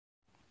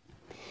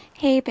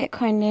Hey,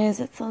 Bitcoin News,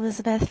 it's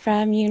Elizabeth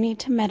from You Need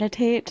to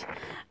Meditate.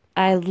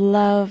 I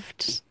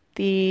loved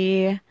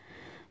the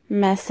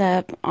mess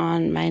up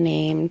on my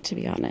name, to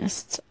be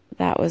honest.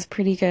 That was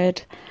pretty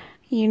good.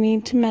 You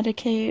Need to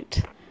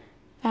Medicate.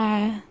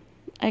 Uh,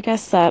 I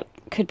guess that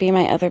could be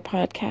my other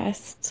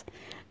podcast.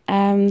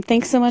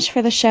 Thanks so much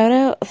for the shout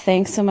out.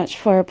 Thanks so much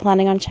for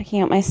planning on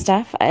checking out my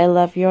stuff. I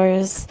love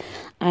yours.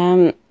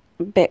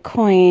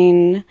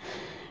 Bitcoin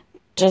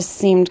just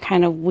seemed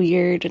kind of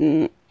weird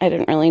and I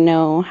didn't really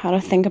know how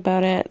to think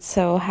about it.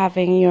 So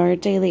having your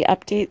daily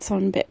updates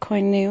on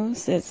Bitcoin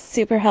news is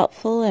super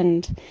helpful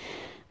and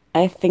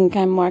I think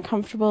I'm more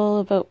comfortable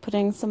about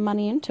putting some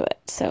money into it.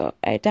 So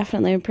I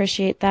definitely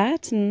appreciate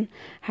that and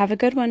have a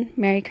good one.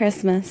 Merry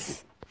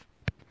Christmas.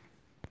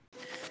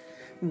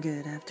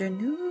 Good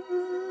afternoon,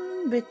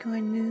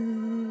 Bitcoin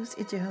News.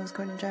 It's your host,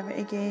 Courtney Driver,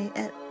 aka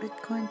at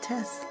Bitcoin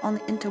Test, on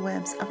the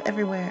interwebs of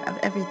everywhere, of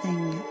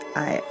everything.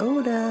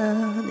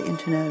 IOTA, the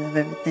internet of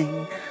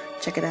everything.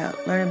 Check it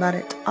out, learn about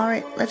it.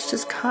 Alright, let's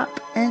just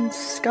hop and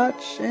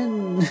scotch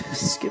and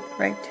skip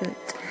right to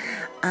it.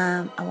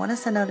 I want to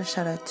send out a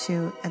shout out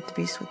to At the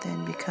Beast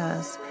Within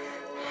because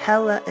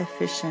hella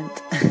efficient.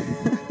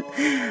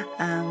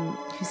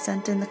 He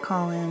sent in the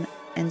call in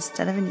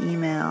instead of an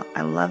email.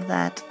 I love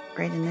that.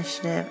 Great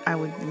initiative. I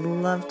would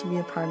love to be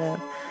a part of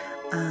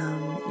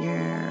your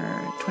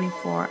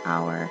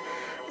 24-hour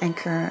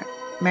Anchor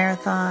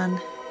marathon,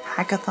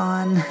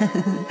 hackathon,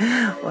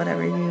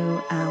 whatever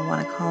you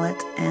want to call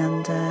it,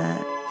 and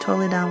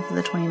totally down for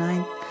the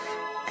 29th.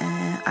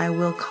 I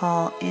will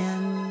call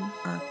in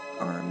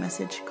or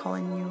message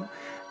calling you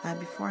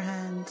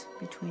beforehand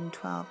between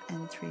 12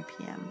 and 3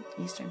 p.m.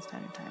 Eastern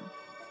Standard Time.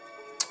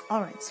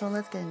 Alright, so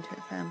let's get into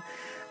it, fam.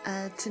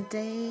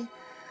 Today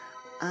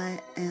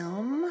I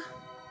am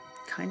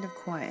kind of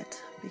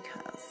quiet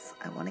because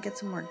I want to get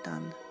some work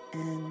done,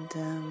 and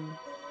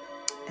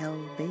El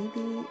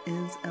baby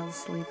is El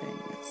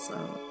sleeping, so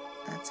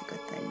that's a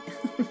good thing.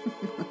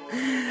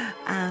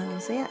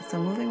 So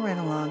moving right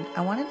along,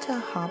 I wanted to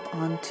hop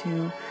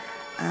onto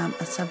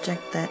a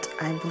subject that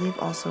I believe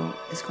also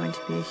is going to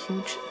be a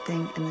huge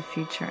thing in the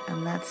future,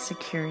 and that's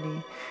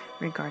security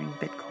regarding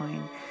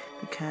Bitcoin,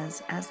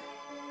 because as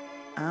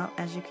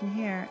you can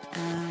hear,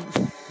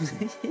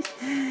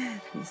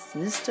 my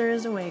sister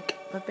is awake.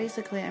 But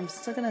basically, I'm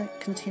still going to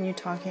continue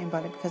talking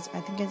about it because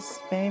I think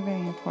it's very,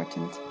 very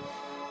important.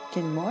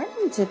 Good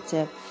morning, Tip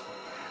Tip.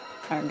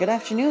 Or good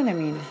afternoon, I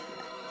mean.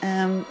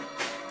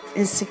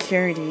 Is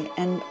security.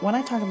 And when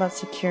I talk about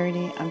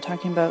security, I'm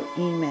talking about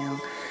email.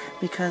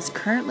 Because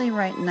currently,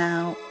 right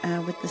now,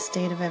 with the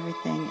state of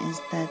everything, is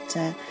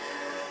that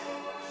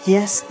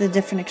yes, the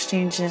different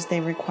exchanges, they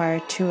require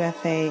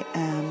 2FA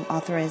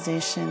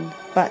authorization,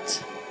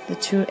 but the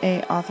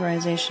 2A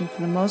authorization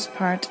for the most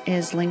part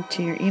is linked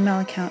to your email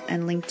account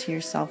and linked to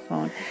your cell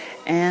phone.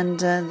 And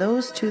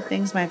those two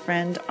things, my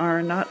friend,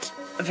 are not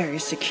very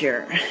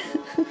secure.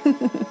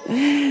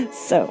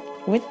 So,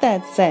 with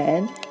that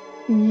said,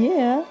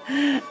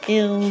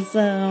 is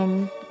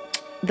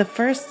the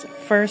first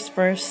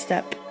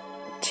step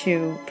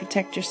to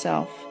protect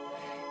yourself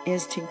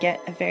is to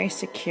get a very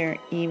secure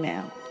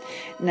email.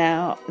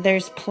 Now,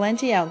 there's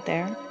plenty out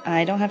there.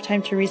 I don't have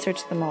time to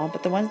research them all,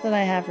 but the ones that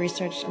I have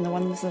researched and the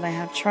ones that I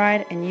have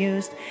tried and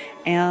used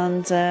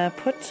and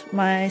put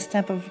my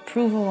stamp of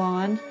approval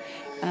on,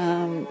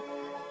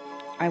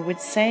 I would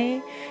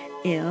say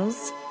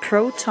is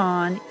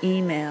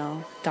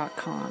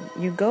protonemail.com.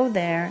 You go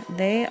there.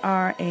 They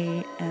are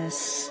a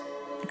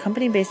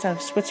company based out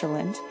of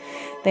Switzerland.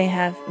 They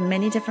have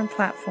many different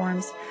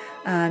platforms.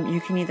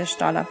 You can either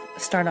start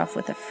off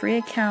with a free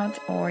account,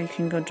 or you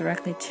can go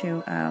directly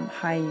to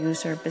high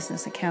user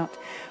business account,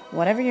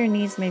 whatever your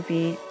needs may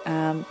be.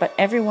 But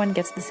everyone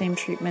gets the same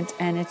treatment,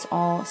 and it's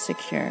all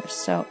secure.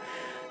 So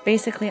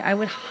basically, I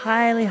would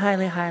highly,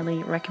 highly,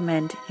 highly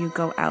recommend you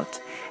go out.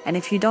 And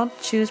if you don't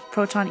choose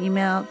Proton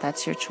email,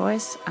 that's your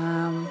choice.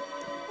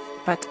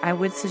 But I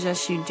would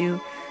suggest you do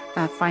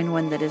find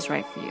one that is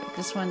right for you.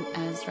 This one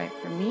is right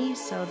for me,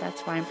 so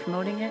that's why I'm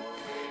promoting it.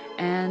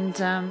 And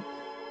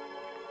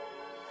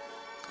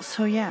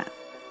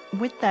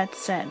with that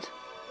said,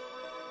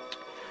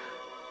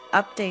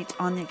 update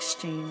on the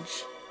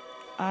exchange.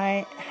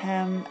 I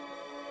am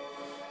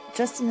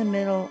just in the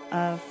middle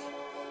of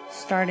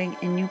starting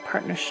a new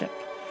partnership.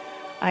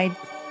 I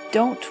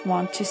don't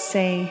want to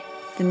say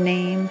the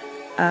name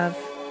of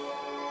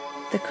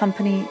the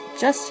company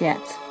just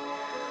yet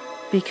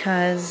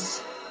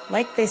because,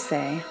 like they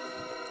say,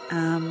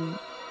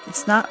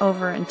 it's not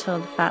over until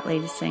the fat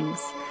lady sings.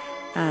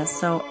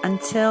 So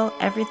until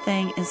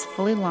everything is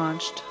fully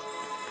launched,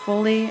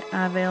 fully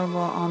available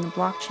on the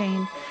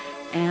blockchain,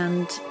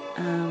 and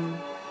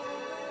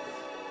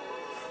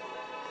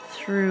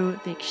through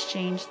the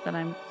exchange that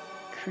I'm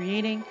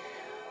creating,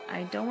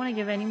 I don't want to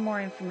give any more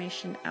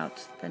information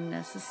out than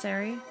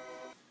necessary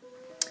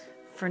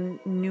for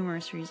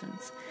numerous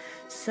reasons.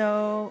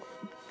 So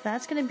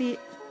that's going to be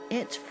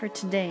it for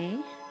today.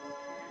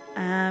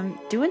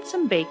 Doing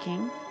some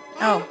baking.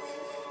 Oh,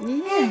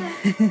 Yeah.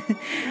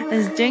 I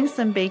was doing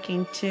some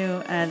baking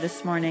too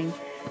this morning,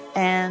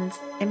 and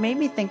it made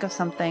me think of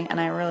something, and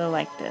I really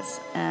like this.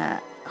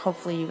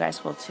 Hopefully, you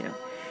guys will too.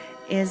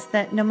 Is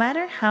that no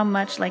matter how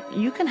much, like,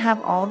 you can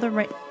have all the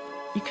right,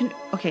 you can,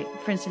 okay,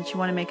 for instance, you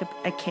want to make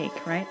a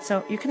cake, right?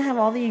 So you can have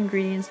all the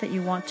ingredients that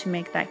you want to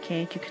make that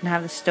cake. You can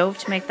have the stove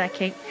to make that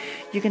cake.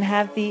 You can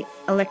have the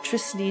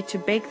electricity to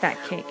bake that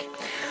cake.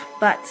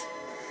 But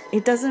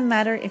it doesn't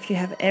matter if you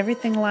have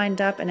everything lined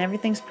up and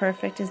everything's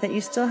perfect, is that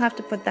you still have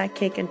to put that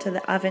cake into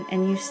the oven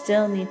and you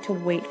still need to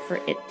wait for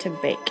it to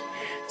bake.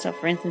 So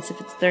for instance,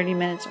 if it's 30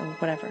 minutes or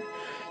whatever.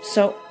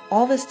 So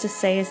all this to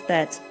say is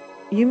that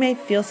you may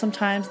feel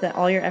sometimes that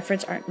all your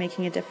efforts aren't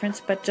making a difference,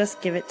 but just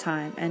give it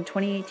time. And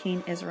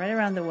 2018 is right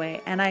around the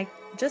way. And I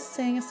just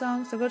sang a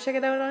song, so go check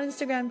it out on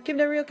Instagram. Keep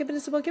it real, keep it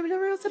simple, keep it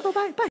real simple.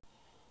 Bye. Bye.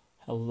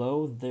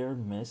 Hello there,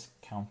 Miss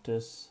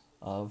Countess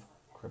of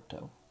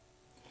Crypto.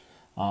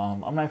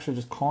 I'm actually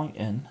just calling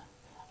in.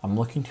 I'm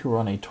looking to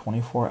run a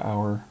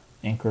 24-hour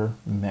Anchor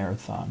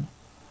marathon,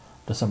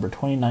 December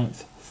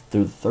 29th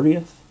through the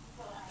 30th.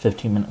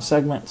 15-minute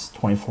segments,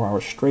 24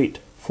 hours straight,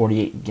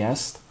 48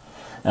 guests,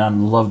 and I'd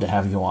love to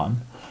have you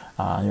on.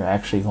 You're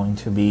actually going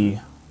to be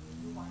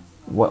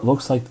what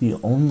looks like the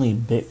only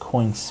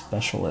Bitcoin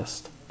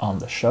specialist on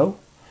the show.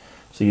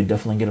 So you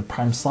definitely get a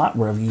prime slot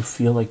wherever you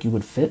feel like you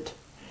would fit.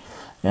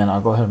 And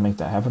I'll go ahead and make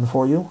that happen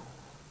for you.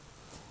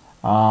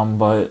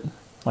 But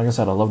like I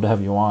said, I'd love to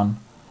have you on.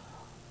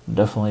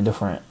 Definitely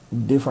different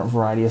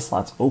variety of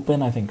slots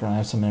open. I think we're going to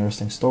have some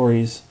interesting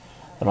stories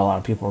that a lot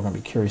of people are going to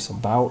be curious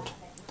about.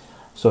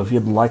 So if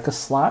you'd like a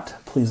slot,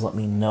 please let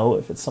me know.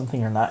 If it's something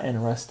you're not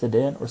interested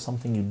in or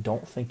something you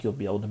don't think you'll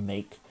be able to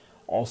make,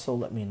 also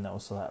let me know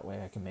so that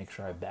way I can make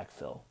sure I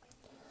backfill.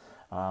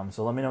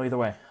 So let me know either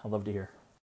way. I'd love to hear.